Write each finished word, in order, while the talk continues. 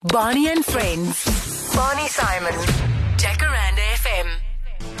Barney and Friends. Barney Simon. Jacaranda FM.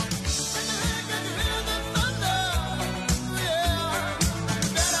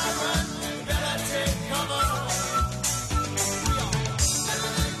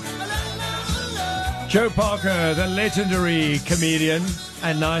 Joe Parker, the legendary comedian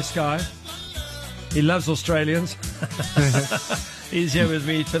and nice guy. He loves Australians. He's here with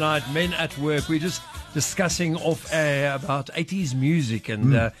me tonight. Men at Work. We're just discussing off air about 80s music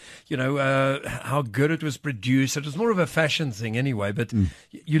and, how good it was produced. It was more of a fashion thing anyway, but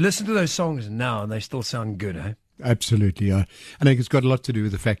you listen to those songs now and they still sound good, eh? Absolutely. I think it's got a lot to do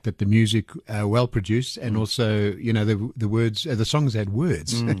with the fact that the music well produced, and also, the words, the songs had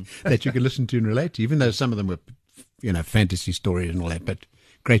words that you could listen to and relate to, even though some of them were, fantasy stories and all that, but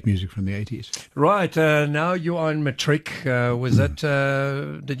great music from the 80s. Right. Now you are in matric. Was that,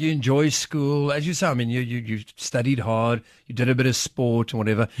 did you enjoy school? As you say, I mean, you studied hard, you did a bit of sport and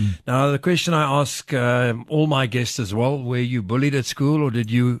whatever. Now, the question I ask all my guests as well, were you bullied at school or did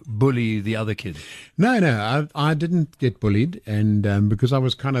you bully the other kids? No, I didn't get bullied, and because I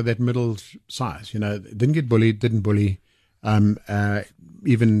was kind of that middle size, didn't get bullied, didn't bully.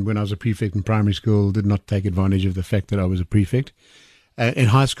 Even when I was a prefect in primary school, did not take advantage of the fact that I was a prefect. In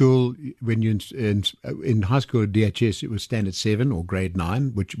high school, when you in high school at DHS, it was standard 7 or grade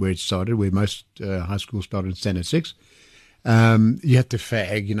 9, where it started, where most high schools started in standard 6. You had to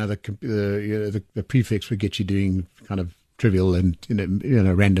fag, the prefects would get you doing kind of trivial and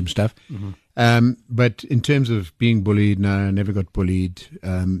random stuff. But in terms of being bullied, no, I never got bullied.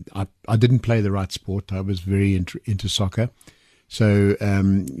 I didn't play the right sport. I was very into soccer. So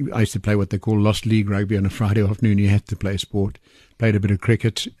I used to play what they call Lost League rugby on a Friday afternoon. You had to play sport. Played a bit of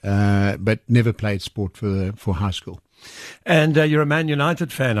cricket, but never played sport for high school. And you're a Man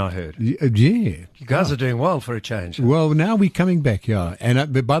United fan, I heard. Yeah. You guys are doing well for a change. Well, now we're coming back, yeah.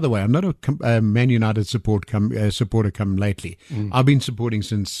 And but by the way, I'm not a Man United supporter come lately. I've been supporting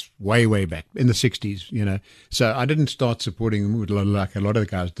since way back in the 60s, So I didn't start supporting them like a lot of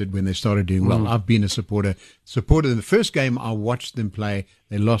the guys did when they started doing well. I've been a supporter. In the first game I watched them play,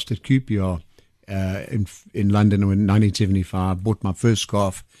 they lost at QPR. In London in 1975, bought my first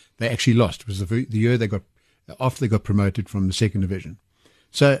scarf. They actually lost. It was the year they got promoted from the second division.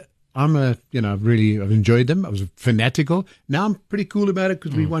 So I've enjoyed them. I was fanatical. Now I'm pretty cool about it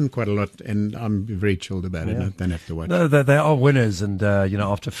because we won quite a lot, and I'm very chilled about it. I don't have to watch. No, they are winners, and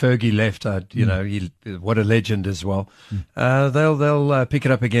after Fergie left, what a legend as well. They'll pick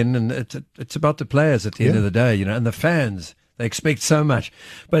it up again, and it's about the players at the end of the day, and the fans. They expect so much.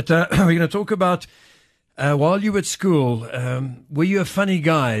 But we're going to talk about, while you were at school, were you a funny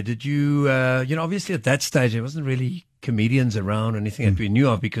guy? Did you, obviously at that stage, there wasn't really comedians around or anything that we knew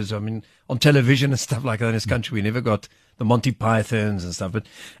of because, on television and stuff like that in this country, we never got the Monty Pythons and stuff. But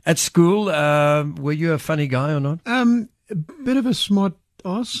at school, were you a funny guy or not? A bit of a smart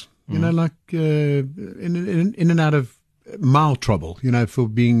ass, like in and out of mild trouble, for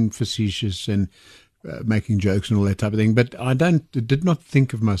being facetious and making jokes and all that type of thing, but I did not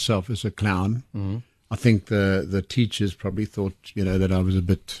think of myself as a clown. I think the teachers probably thought, that I was a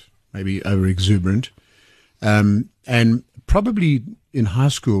bit maybe over exuberant, and probably in high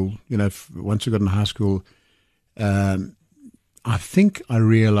school, once I got in high school, I think I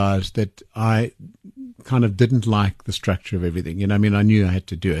realized that I kind of didn't like the structure of everything. I knew I had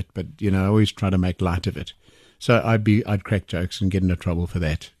to do it, but I always try to make light of it. So I'd crack jokes and get into trouble for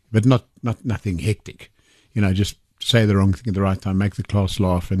that. But nothing hectic, just say the wrong thing at the right time, make the class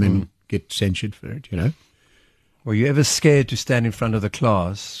laugh, and then get censured for it, Were you ever scared to stand in front of the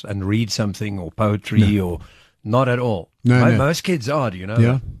class and read something or poetry or not at all? No. Most kids are, do you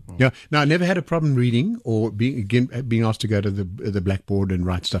know? Yeah. No, I never had a problem reading or being asked to go to the blackboard and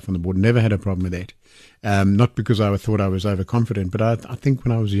write stuff on the board. Never had a problem with that. Not because I thought I was overconfident, but I think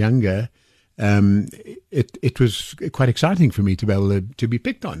when I was younger, it was quite exciting for me to be able to be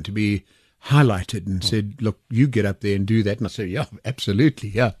picked on, to be highlighted and said, look, you get up there and do that. And I said, yeah, absolutely,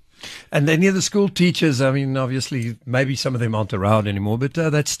 yeah. And any of the school teachers, obviously, maybe some of them aren't around anymore, but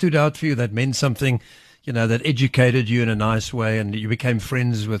that stood out for you, that meant something, that educated you in a nice way and you became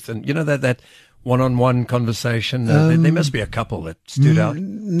friends with, and, that one-on-one conversation. There must be a couple that stood out.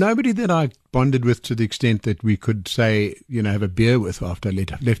 Nobody that I bonded with to the extent that we could say, have a beer with after I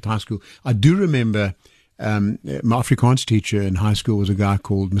left high school. I do remember my Afrikaans teacher in high school was a guy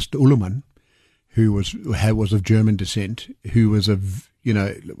called Mr. Uleman, who was of German descent, who was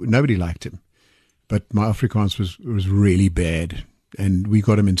nobody liked him. But my Afrikaans was really bad, and we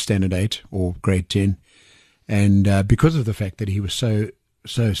got him in standard 8 or grade 10. And because of the fact that he was so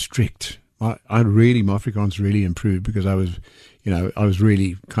strict, my Afrikaans really improved because I was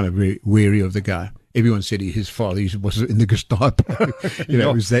really kind of very wary of the guy. Everyone said his father was in the Gestapo.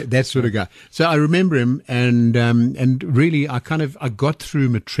 It was that sort of guy. So I remember him, and really I got through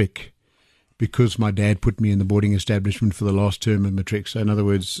matric because my dad put me in the boarding establishment for the last term of matric. So in other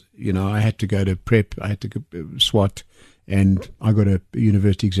words, I had to go to prep, I had to go SWAT, and I got a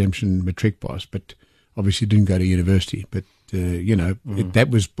university exemption matric pass, but obviously didn't go to university. But that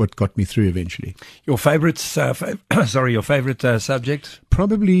was what got me through eventually. Your favorite, your favorite subject?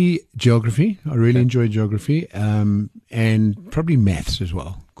 Probably geography. I really enjoyed geography, and probably maths as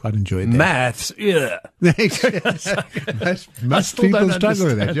well. Quite enjoyed that. Maths, yeah. Most people struggle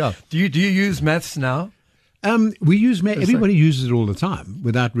with that. Yeah. Do you use maths now? We use maths. Everybody uses it all the time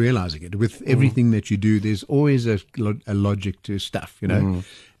without realizing it. With everything that you do, there's always a logic to stuff. Now,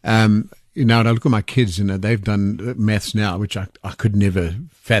 I look at my kids, they've done maths now, which I could never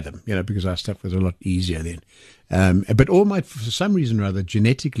fathom, because our stuff was a lot easier then. But for some reason or other,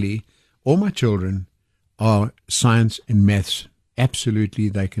 genetically, all my children are science and maths. Absolutely,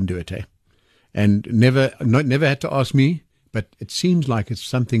 they can do it, and never had to ask me. But it seems like it's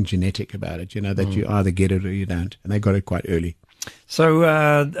something genetic about it, that you either get it or you don't, and they got it quite early. So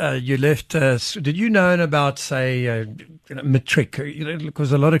you left. Did you know about, say, matric?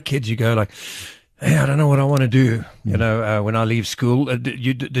 Because a lot of kids, you go like, "Hey, I don't know what I want to do." When I leave school,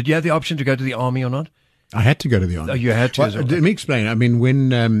 did you have the option to go to the army or not? I had to go to the army. Oh, you had to. Well, let me explain. I mean,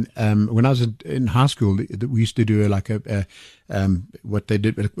 when I was in high school, we used to do what they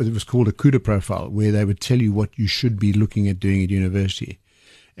did. It was called a CUDA profile, where they would tell you what you should be looking at doing at university.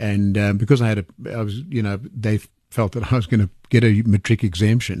 And because they felt that I was going to get a matric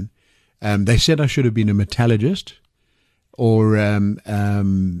exemption, they said I should have been a metallurgist, or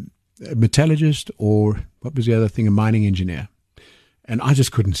what was the other thing? A mining engineer. And I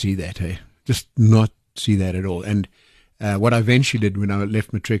just couldn't see that. Just not see that at all. And what I eventually did when I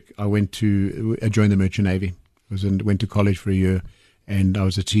left matric, I joined the Merchant Navy. Went to college for a year, and I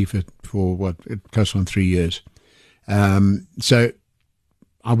was a chief for close on 3 years. So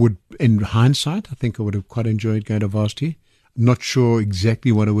I would, in hindsight, I think I would have quite enjoyed going to varsity. Not sure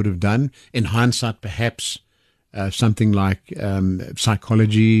exactly what I would have done. In hindsight, perhaps something like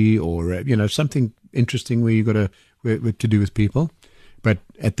psychology, or something interesting where you got to do with people. But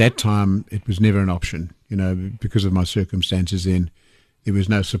at that time, it was never an option, because of my circumstances then. There was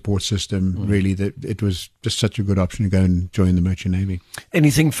no support system, really. That it was just such a good option to go and join the Merchant Navy.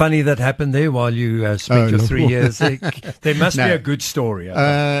 Anything funny that happened there while you spent your 3 years? There must be a good story.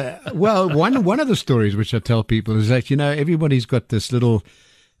 Well, one of the stories which I tell people is that, everybody's got this little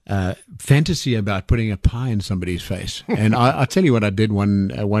fantasy about putting a pie in somebody's face. And I'll tell you what I did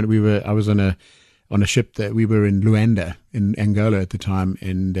I was on a ship that we were in Luanda in Angola at the time,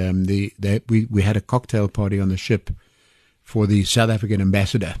 and we had a cocktail party on the ship for the South African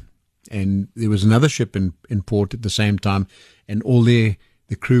ambassador, and there was another ship in port at the same time, and all the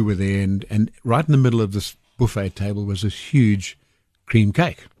crew were there, and right in the middle of this buffet table was this huge cream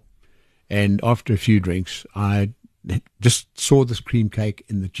cake. And after a few drinks, I just saw this cream cake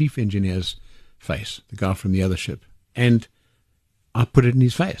in the chief engineer's face, the guy from the other ship, and I put it in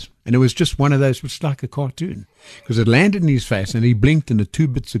his face. And it was just one of those, it was like a cartoon, because it landed in his face, and he blinked, and the 2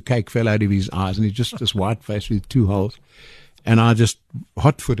 bits of cake fell out of his eyes, and he just this white face with 2 holes. And I just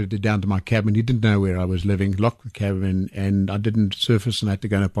hot-footed it down to my cabin. He didn't know where I was living, locked the cabin, and I didn't surface, and I had to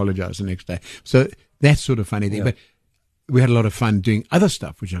go and apologize the next day. So that sort of funny thing. Yeah. But we had a lot of fun doing other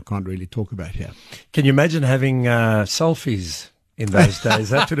stuff, which I can't really talk about here. Can you imagine having selfies in those days?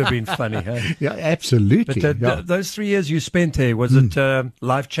 That would have been funny, huh? Yeah, absolutely. But those 3 years you spent there, was it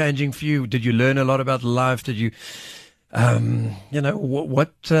life-changing for you? Did you learn a lot about life? Did you...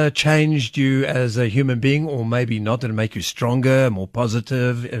 what changed you as a human being, or maybe not? Did it make you stronger, more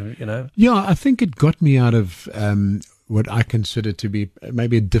positive, Yeah, I think it got me out of what I consider to be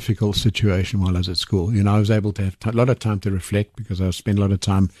maybe a difficult situation while I was at school. I was able to have a lot of time to reflect, because I spent a lot of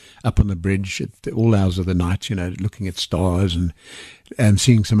time up on the bridge at all hours of the night, looking at stars and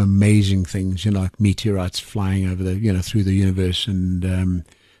seeing some amazing things, like meteorites flying over through the universe, and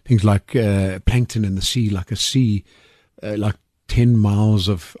things like plankton in the sea, like a sea, like 10 miles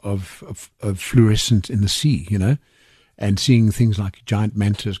of fluorescent in the sea, and seeing things like giant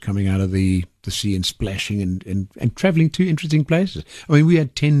mantas coming out of the sea and splashing and traveling to interesting places. I mean, we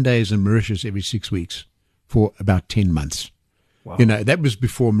had 10 days in Mauritius every 6 weeks for about 10 months. Wow. That was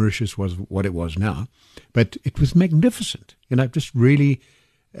before Mauritius was what it was now. But it was magnificent, just really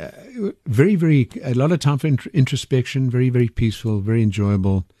very, very, a lot of time for introspection, very, very peaceful, very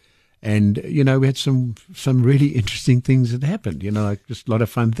enjoyable. And, you know, we had some really interesting things that happened, you know, like just a lot of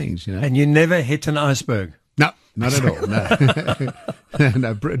fun things, you know. And you never hit an iceberg? No, not at all, no.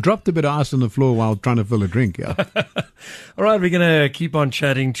 No, dropped a bit of ice on the floor while trying to fill a drink, yeah. All right, we're going to keep on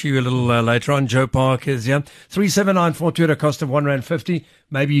chatting to you a little later on. Joe Parker's here. 3794 at a cost of R1.50.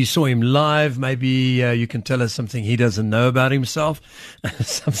 Maybe you saw him live. Maybe you can tell us something he doesn't know about himself,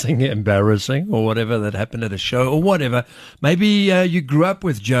 something embarrassing or whatever that happened at a show or whatever. Maybe you grew up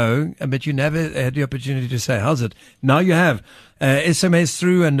with Joe, but you never had the opportunity to say, how's it? Now you have. SMS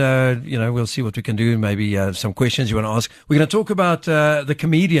through and, we'll see what we can do. Maybe some questions you want to ask. We're going to talk about the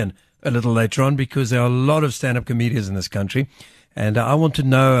comedian a little later on because there are a lot of stand-up comedians in this country. And I want to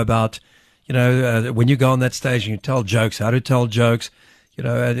know about, when you go on that stage and you tell jokes, how to tell jokes.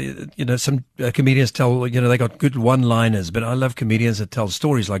 Some comedians tell, they got good one-liners, but I love comedians that tell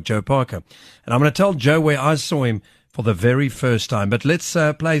stories like Joe Parker. And I'm going to tell Joe where I saw him for the very first time. But let's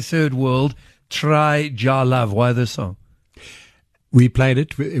play Third World, Try Ja Love. Why this song? We played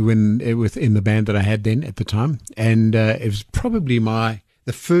it in the band that I had then at the time. And it was probably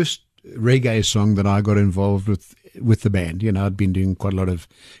the first reggae song that I got involved with the band. You know, I'd been doing quite a lot of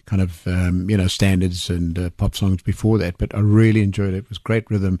kind of, standards and pop songs before that, but I really enjoyed it. It was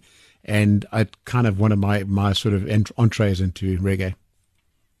great rhythm. And I kind of one of my sort of entrees into reggae.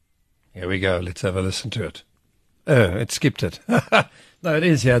 Here we go. Let's have a listen to it. Oh, it skipped it. No, it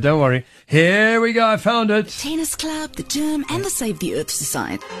is here. Don't worry. Here we go. I found it. Tennis Club, the gym, and the Save the Earth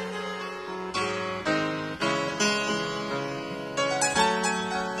Society.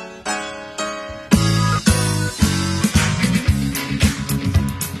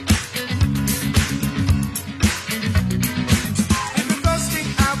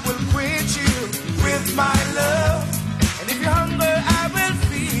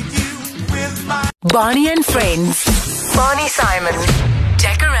 Barney and Friends. Barney Simon.